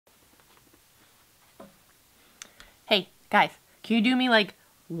Guys, can you do me like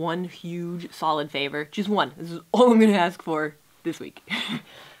one huge solid favor? Just one. This is all I'm gonna ask for this week.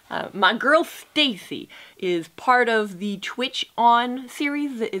 My girl Stacey is part of the Twitch On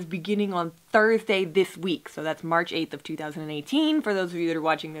series that is beginning on Thursday this week. So that's March 8th of 2018. For those of you that are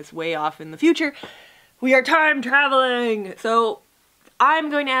watching this way off in the future, we are time traveling. So I'm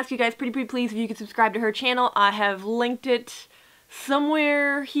going to ask you guys pretty please if you could subscribe to her channel. I have linked it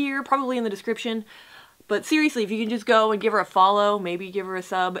somewhere here, probably in the description. But seriously, if you can just go and give her a follow, maybe give her a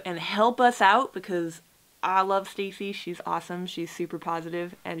sub, and help us out, because I love Stacey. She's awesome. She's super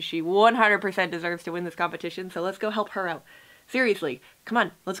positive, and she 100% deserves to win this competition, so let's go help her out. Seriously. Come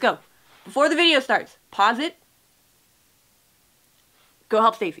on, let's go. Before the video starts, pause it. Go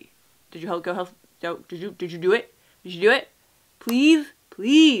help Stacey. Did you go help? No, did you do it? Did you do it? Please,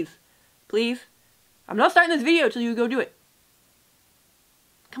 please, please. I'm not starting this video till you go do it.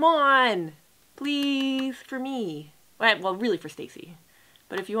 Come on. Please, for me. Well, really for Stacey.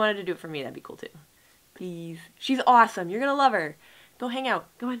 But if you wanted to do it for me, that'd be cool too. Please. She's awesome. You're gonna love her. Go hang out.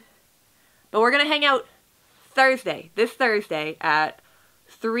 Go on. But we're gonna hang out Thursday. This Thursday at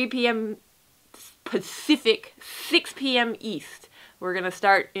 3 p.m. Pacific, 6 p.m. East. We're gonna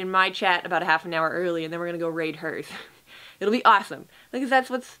start in my chat about a half an hour early, and then we're gonna go raid hers. It'll be awesome. Because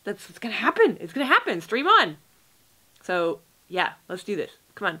that's what's gonna happen. It's gonna happen. Stream on. So yeah, let's do this.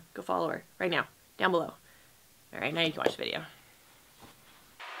 Come on, go follow her right now. Down below. Alright, now you can watch the video.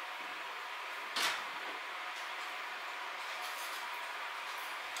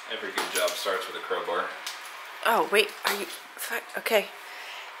 Every good job starts with a crowbar. Oh, wait, are you... Okay.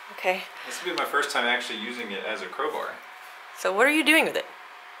 Okay. This will be my first time actually using it as a crowbar. So what are you doing with it?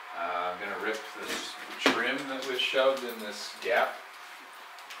 I'm going to rip this trim that was shoved in this gap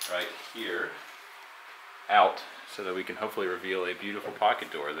right here out so that we can hopefully reveal a beautiful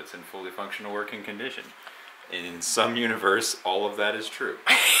pocket door that's in fully functional working condition. And in some universe, all of that is true.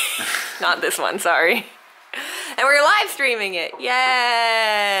 Not this one, sorry. And we're live streaming it.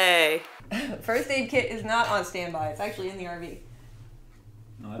 Yay! First aid kit is not on standby. It's actually in the RV.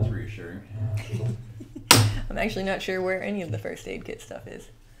 Oh, that's reassuring. I'm actually not sure where any of the first aid kit stuff is.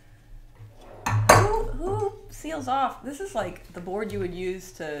 Who seals off? This is like the board you would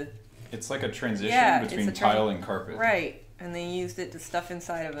use to... It's like a transition between tile and carpet. Right. And they used it to stuff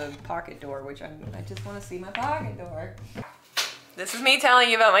inside of a pocket door, which I just want to see my pocket door. This is me telling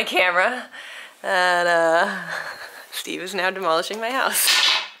you about my camera. And Steve is now demolishing my house.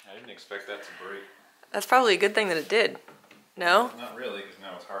 I didn't expect that to break. That's probably a good thing that it did. No? Not really, because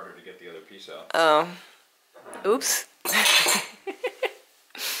now it's harder to get the other piece out. Oh. Oops.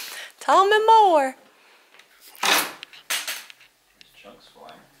 Tell me more. There's chunks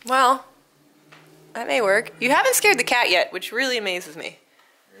flying. Well, that may work. You haven't scared the cat yet, which really amazes me.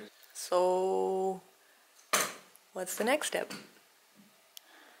 So, what's the next step?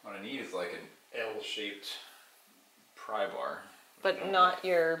 What I need is like an L-shaped pry bar. But not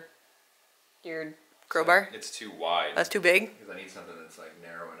your crowbar? It's too wide. That's too big? Because I need something that's like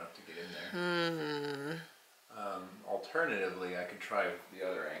narrow enough to get in there. Alternatively, I could try the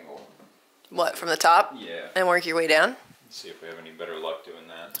other angle. What, from the top? Yeah. And work your way down? Let's see if we have any better luck doing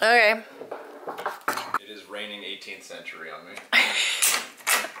that. Okay. It is raining 18th century on me.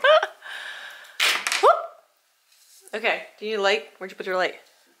 Okay, do you need a light? Where'd you put your light?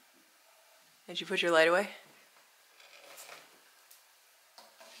 Did you put your light away?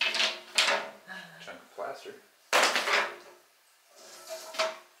 Chunk of plaster.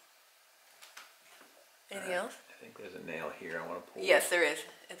 Anything else? I think there's a nail here I want to pull. Yes, there is.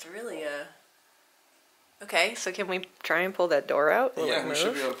 It's really Okay, so can we try and pull that door out? Will yeah, we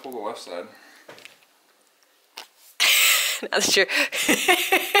should be able to pull the left side. That's true.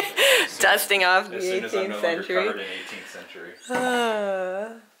 Dusting off the 18th As soon as I'm no longer century. covered in 18th century.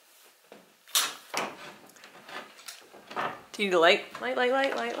 Do you need a light?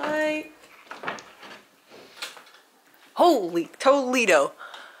 Light. Holy Toledo.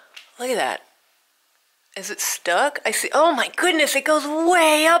 Look at that. Is it stuck? I see. Oh my goodness, it goes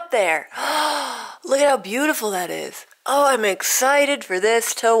way up there. Look at how beautiful that is. Oh, I'm excited for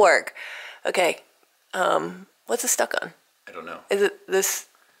this to work. Okay. What's it stuck on? I don't know. Is it this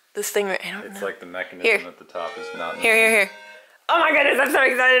thing right? I don't know. It's like the mechanism Here. at the top is not... Here. Oh my goodness, I'm so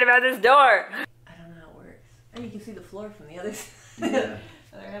excited about this door. I don't know how it works. And you can see the floor from the other side. Yeah.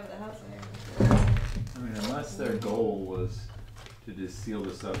 Other half of the house there. I mean, unless their goal was to just seal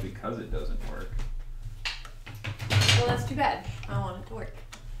this up because it doesn't work. Well, that's too bad. I want it to work.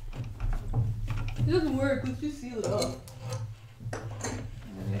 It doesn't work. Let's just seal it up.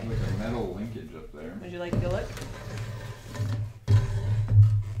 There's like a metal linkage up there. Would you like to go look?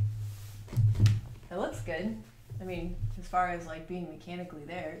 It looks good. I mean, as far as like being mechanically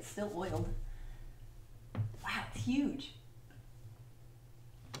there, it's still oiled. Wow, it's huge.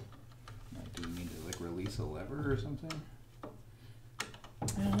 Like, do we need to like release a lever or something?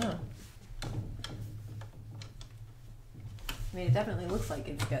 I don't know. I mean, it definitely looks like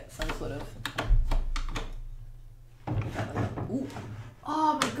it's got some sort of. Ooh.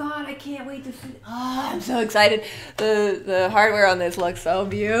 Oh my god, I can't wait to see. Oh, I'm so excited. The hardware on this looks so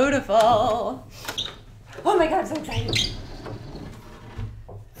beautiful. Oh my god, I'm so excited.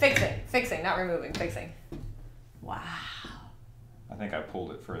 Fixing, not removing, fixing. Wow. I think I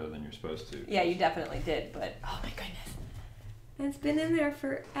pulled it further than you're supposed to. Yeah, you definitely did, but oh my goodness. It's been in there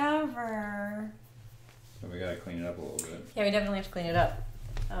forever. So we gotta clean it up a little bit. Yeah, we definitely have to clean it up.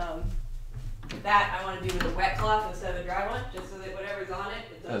 That I want to do with a wet cloth instead of a dry one, just so that whatever's on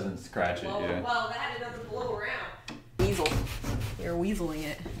it doesn't scratch it, yeah. Well, that it doesn't blow around. Weasel. You're weaseling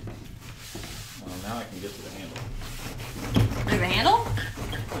it. Well, now I can get to the handle. There's a handle?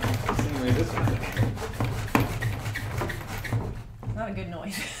 Anyway, this one. Not a good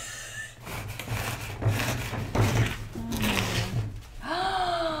noise.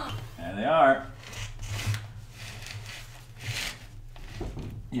 And they are.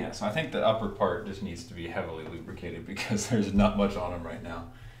 Yeah, so I think the upper part just needs to be heavily lubricated because there's not much on them right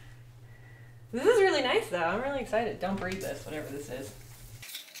now. This is really nice though. I'm really excited. Don't breathe this, whatever this is.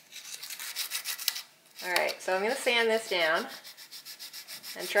 Alright, so I'm going to sand this down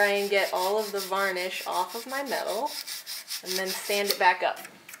and try and get all of the varnish off of my metal and then sand it back up.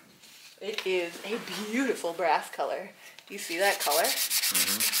 It is a beautiful brass color. Do you see that color?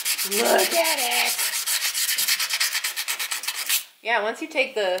 Mm-hmm. Look at it! Yeah, once you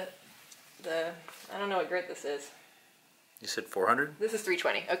take the I don't know what grit this is. You said 400? This is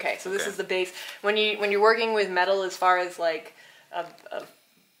 320. Okay, so this is the base. When you're working with metal, as far as like a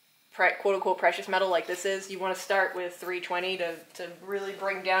quote unquote precious metal like this is, you want to start with 320 to really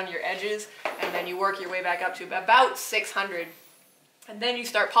bring down your edges, and then you work your way back up to about 600, and then you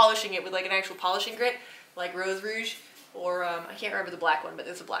start polishing it with like an actual polishing grit, like Rose Rouge, or I can't remember the black one, but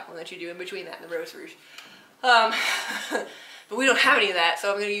there's a black one that you do in between that and the Rose Rouge. But we don't have any of that, so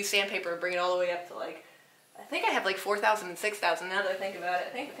I'm going to use sandpaper and bring it all the way up to like, I think I have like 4,000 and 6,000 now that I think about it. I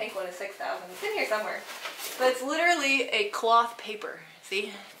think the pink one is 6,000. It's in here somewhere. But it's literally a cloth paper.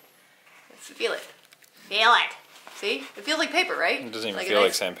 See? Let's feel it. Feel it. See? It feels like paper, right? It doesn't even feel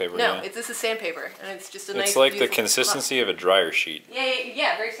like sandpaper. No, this is sandpaper, and it's just a nice. It's like the consistency of a dryer sheet.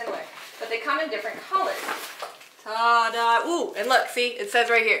 Yeah, very similar. But they come in different colors. Ta-da! Ooh, and look, see? It says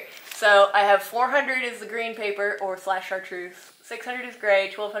right here. So I have 400 is the green paper, or / chartreuse. 600 is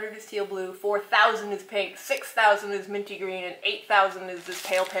gray, 1200 is teal blue, 4000 is pink, 6000 is minty green, and 8000 is this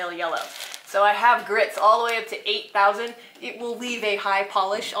pale, pale yellow. So I have grits all the way up to 8000. It will leave a high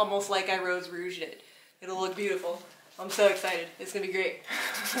polish, almost like I Rose Rouged it. It'll look beautiful. I'm so excited. It's gonna be great.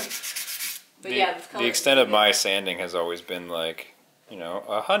 But yeah, this color. The extent of my sanding has always been like,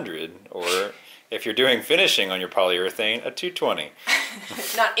 100, or if you're doing finishing on your polyurethane, a 220.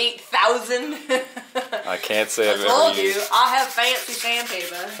 Not 8,000. I can't say I've ever told used. you, I have fancy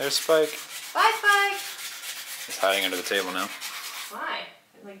sandpaper. There's Spike. Bye, Spike. He's hiding under the table now. Why?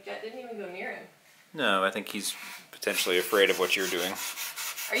 Like, Jet didn't even go near him. No, I think he's potentially afraid of what you're doing.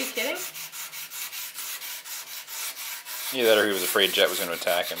 Are you kidding? Either that or he was afraid Jet was going to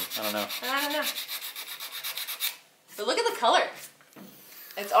attack him. I don't know. I don't know. But look at the color.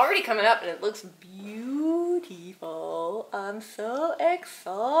 It's already coming up and it looks beautiful. I'm so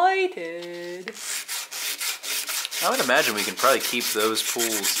excited. I would imagine we can probably keep those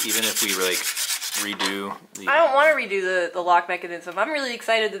pools even if we like redo the... I don't want to redo the lock mechanism. I'm really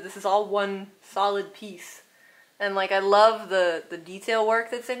excited that this is all one solid piece. And like I love the detail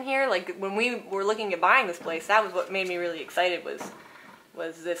work that's in here. Like when we were looking at buying this place, that was what made me really excited was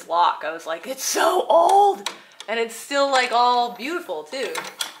this lock. I was like, it's so old! And it's still like all beautiful too.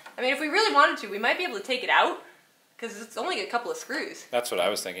 I mean, if we really wanted to, we might be able to take it out because it's only a couple of screws. That's what I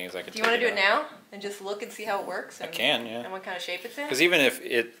was thinking. Is I could. Do you want to do it now and just look and see how it works? And, I can, yeah. And what kind of shape it's in? Because even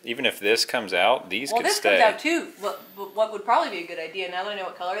if this comes out, these could stay. Well, this comes out too. What would probably be a good idea now that I know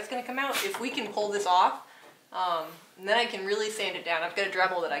what color it's going to come out, if we can pull this off, and then I can really sand it down. I've got a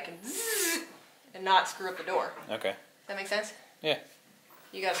Dremel that I can zzz and not screw up the door. Okay. Does that make sense? Yeah.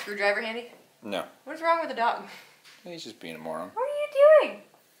 You got a screwdriver handy? No. What's wrong with the dog? He's just being a moron. What are you doing?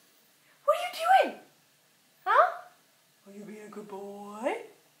 What are you doing? Huh? Are you being a good boy?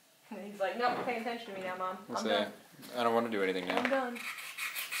 And he's like, no, pay attention to me now, Mom. I'm done. I don't want to do anything now. I'm done.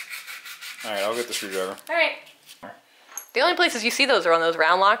 Alright, I'll get the screwdriver. Alright. The only places you see those are on those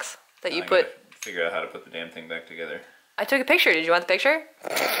round locks that you put... Figure out how to put the damn thing back together. I took a picture. Did you want the picture?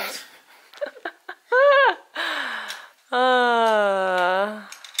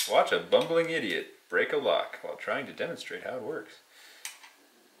 watch a bumbling idiot break a lock while trying to demonstrate how it works.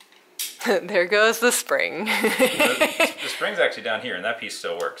 There goes the spring. The spring's actually down here, and that piece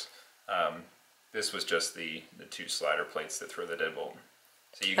still works. This was just the two slider plates that throw the deadbolt.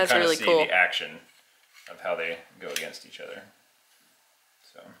 So you can kind of see the action of how they go against each other.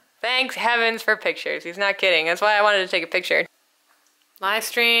 So. Thanks heavens for pictures. He's not kidding. That's why I wanted to take a picture. Live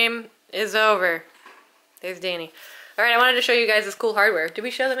stream is over. There's Danny. All right, I wanted to show you guys this cool hardware. Did we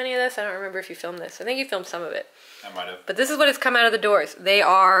show them any of this? I don't remember if you filmed this. I think you filmed some of it. I might have. But this is what has come out of the doors. They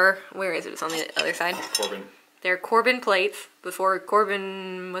are, where is it? It's on the other side. Corbin. They're Corbin plates before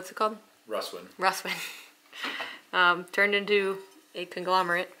Corbin, what's it called? Russwin. Turned into a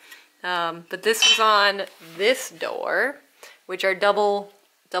conglomerate. But this was on this door, which are double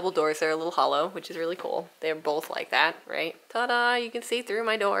doors. They're a little hollow, which is really cool. They're both like that, right? Ta-da, you can see through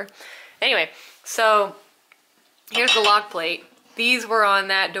my door. Anyway, so here's the lock plate. These were on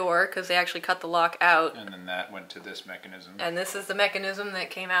that door because they actually cut the lock out. And then that went to this mechanism. And this is the mechanism that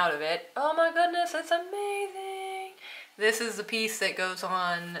came out of it. Oh my goodness, it's amazing. This is the piece that goes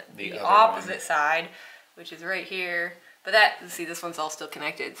on the opposite side, which is right here. But that, see, this one's all still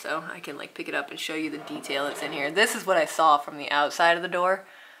connected, so I can like pick it up and show you the detail that's in here. This is what I saw from the outside of the door.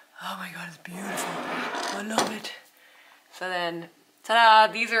 Oh my god, it's beautiful. I love it. So then,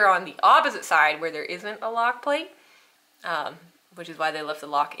 ta-da, these are on the opposite side where there isn't a lock plate, which is why they left the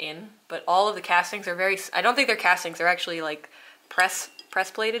lock in. But all of the castings are very, I don't think they're castings, they're actually like press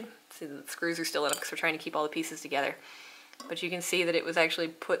plated. See, the screws are still in them because we're trying to keep all the pieces together. But you can see that it was actually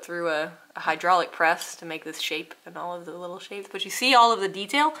put through a hydraulic press to make this shape and all of the little shapes. But you see all of the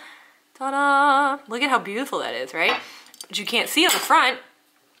detail? Ta-da! Look at how beautiful that is, right? But you can't see it on the front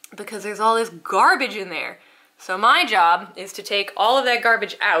because there's all this garbage in there. So my job is to take all of that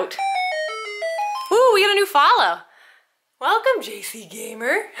garbage out. Ooh, we got a new follow. Welcome, JC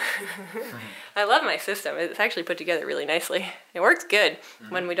Gamer. I love my system. It's actually put together really nicely. It works good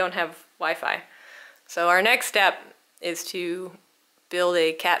when we don't have Wi-Fi. So our next step is to build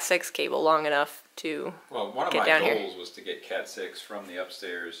a Cat 6 cable long enough to one of get my down goals here. was to get Cat 6 from the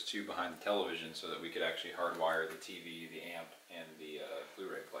upstairs to behind the television so that we could actually hardwire the TV, the amp, and the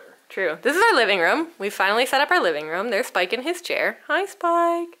Blu-ray player. True. This is our living room. We finally set up our living room. There's Spike in his chair. Hi,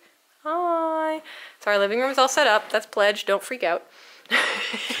 Spike. Hi. So our living room is all set up. That's pledged. Don't freak out.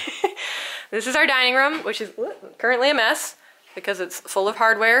 This is our dining room, which is currently a mess because it's full of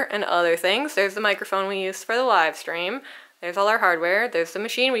hardware and other things. There's the microphone we used for the live stream. There's all our hardware. There's the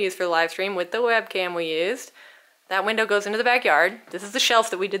machine we used for the live stream with the webcam we used. That window goes into the backyard. This is the shelf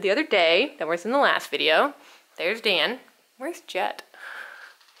that we did the other day that was in the last video. There's Dan. Where's Jet?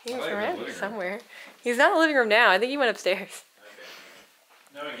 He was around somewhere. He's not in the living room now. I think he went upstairs.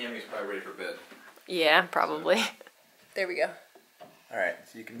 Okay. Knowing him, he's probably ready for bed. Yeah, probably. So. There we go. Alright,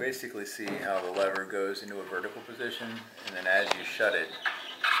 so you can basically see how the lever goes into a vertical position, and then as you shut it,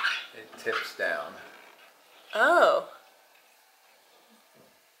 it tips down. Oh.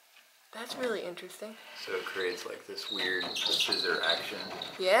 That's really interesting. So it creates like this weird scissor action.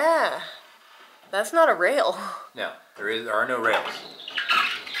 Yeah. That's not a rail. No, there are no rails.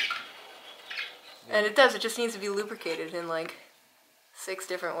 And it does, it just needs to be lubricated in like 6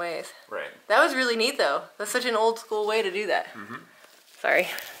 different ways. Right. That was really neat though. That's such an old school way to do that. Mm-hmm. Sorry,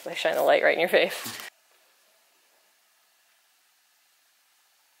 I shine the light right in your face.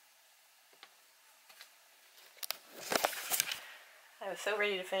 I was so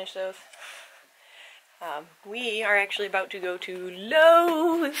ready to finish those. We are actually about to go to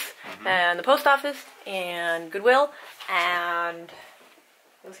Lowe's and the post office and Goodwill and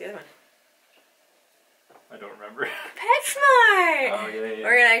what was the other one? I don't remember. PetSmart! Oh, yeah.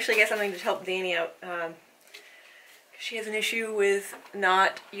 We're gonna actually get something to help Danny out. She has an issue with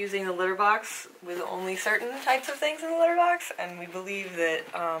not using the litter box with only certain types of things in the litter box, and we believe that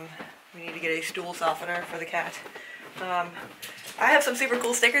we need to get a stool softener for the cat. I have some super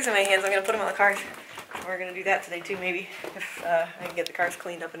cool stickers in my hands. I'm going to put them on the cars. We're going to do that today too, maybe, if I can get the cars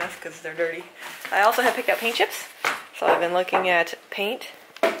cleaned up enough because they're dirty. I also have picked out paint chips, so I've been looking at paint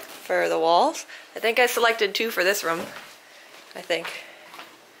for the walls. I think I selected 2 for this room, I think.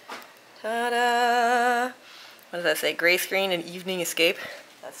 Ta-da! What does that say? Gray screen and evening escape.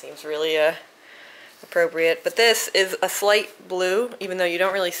 That seems really appropriate. But this is a slight blue, even though you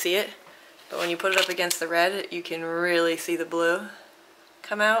don't really see it. But when you put it up against the red, you can really see the blue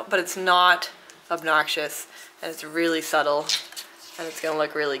come out. But it's not obnoxious, and it's really subtle, and it's going to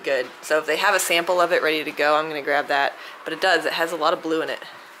look really good. So if they have a sample of it ready to go, I'm going to grab that. But it does. It has a lot of blue in it.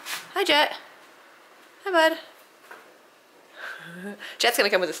 Hi, Jet. Hi, bud. Jet's going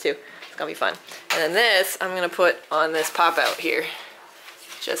to come with us too. It's going to be fun. And then this, I'm going to put on this pop-out here.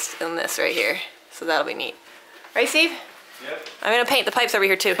 just in this right here. So that'll be neat. Right, Steve? Yep. I'm gonna paint the pipes over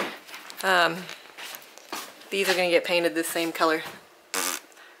here too. These are gonna get painted this same color.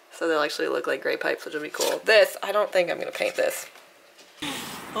 So they'll actually look like gray pipes, which will be cool. This, I don't think I'm gonna paint this.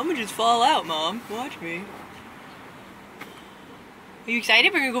 I'm gonna just fall out, Mom. Watch me. Are you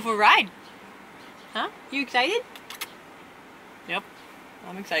excited? We're gonna go for a ride. Huh? You excited? Yep.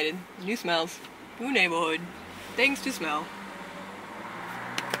 I'm excited. New smells. New neighborhood. Things to smell.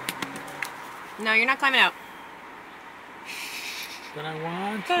 No, you're not climbing out. But I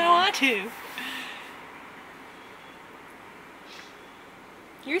want to. But I want to.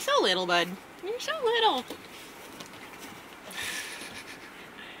 You're so little, bud. You're so little.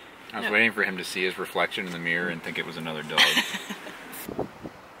 I was waiting for him to see his reflection in the mirror and think it was another dog.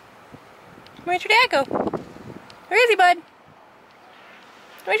 Where'd your dad go? Where is he, bud?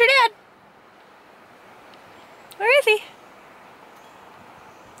 Where's your dad? Where is he?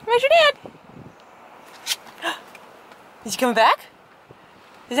 Where's your dad? Is he coming back?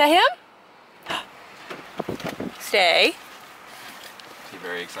 Is that him? Stay. Is he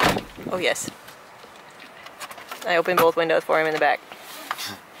very excited? Oh, yes. I opened both windows for him in the back.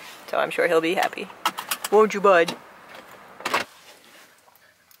 So I'm sure he'll be happy. Won't you, bud?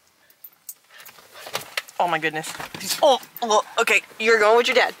 Oh my goodness. Oh, well, okay. You're going with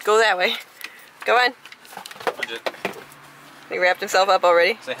your dad. Go that way. Go on. He wrapped himself up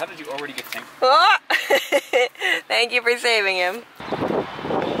already. So how did you already get tanked? Oh! Thank you for saving him.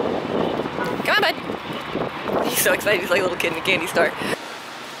 Come on, bud. He's so excited. He's like a little kid in a candy store.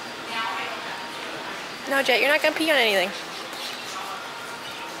 No, Jet, you're not going to pee on anything.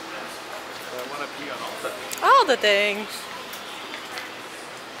 I want to pee on all that. All the things.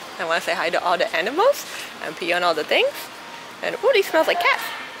 I want to say hi to all the animals and pee on all the things. And ooh, he smells like cats.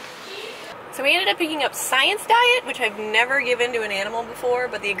 So we ended up picking up Science Diet, which I've never given to an animal before,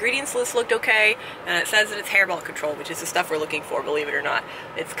 but the ingredients list looked okay, and it says that it's hairball control, which is the stuff we're looking for, believe it or not.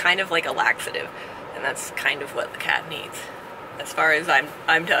 It's kind of like a laxative, and that's kind of what the cat needs, as far as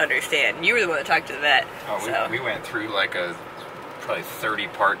I'm to understand. You were the one that talked to the vet. Oh, so. we went through like a probably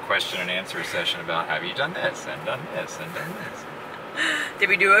 30-part question and answer session about have you done this and done this and done this. Did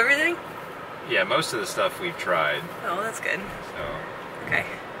we do everything? Yeah, most of the stuff we've tried. Oh, that's good. So. Okay.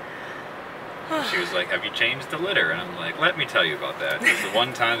 She was like, have you changed the litter? And I'm like, let me tell you about that. Because the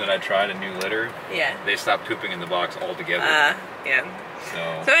one time that I tried a new litter, yeah, they stopped pooping in the box altogether. Yeah.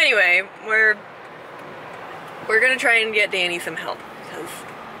 So anyway, we're gonna try and get Danny some help, because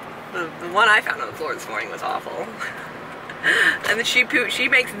the one I found on the floor this morning was awful. And then she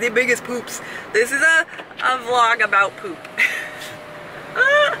makes the biggest poops. This is a vlog about poop.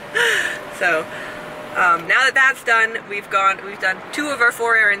 So now that that's done, we've done 2 of our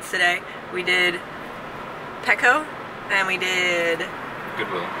 4 errands today. We did Petco and we did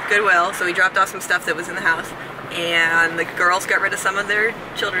Goodwill. So we dropped off some stuff that was in the house, and the girls got rid of some of their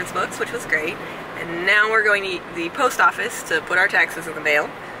children's books, which was great. And now we're going to the post office to put our taxes in the mail,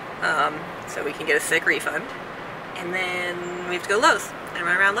 so we can get a sick refund. And then we have to go to Lowe's and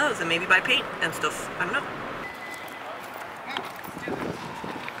run around Lowe's and maybe buy paint and stuff. I don't know.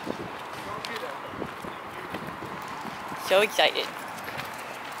 So excited.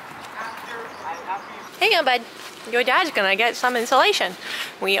 Hang on, bud. Your dad's gonna get some insulation.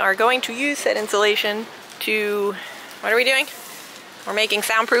 We are going to use that insulation to, what are we doing? We're making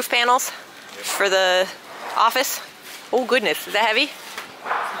soundproof panels for the office. Oh goodness, is that heavy? It's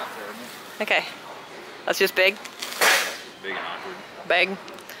not terrible. Okay. That's just big? Big and awkward. Big.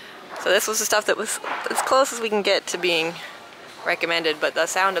 So this was the stuff that was as close as we can get to being recommended, but the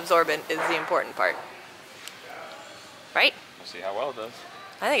sound absorbent is the important part. Right? We'll see how well it does.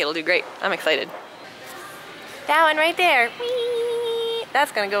 I think it'll do great. I'm excited. That one right there. Whee!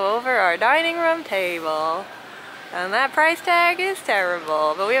 That's gonna go over our dining room table. And that price tag is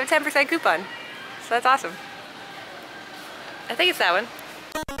terrible, but we have a 10% coupon. So that's awesome. I think it's that one.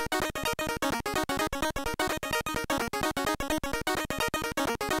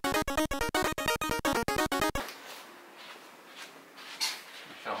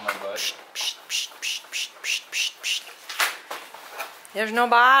 Felt my butt. There's no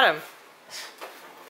bottom.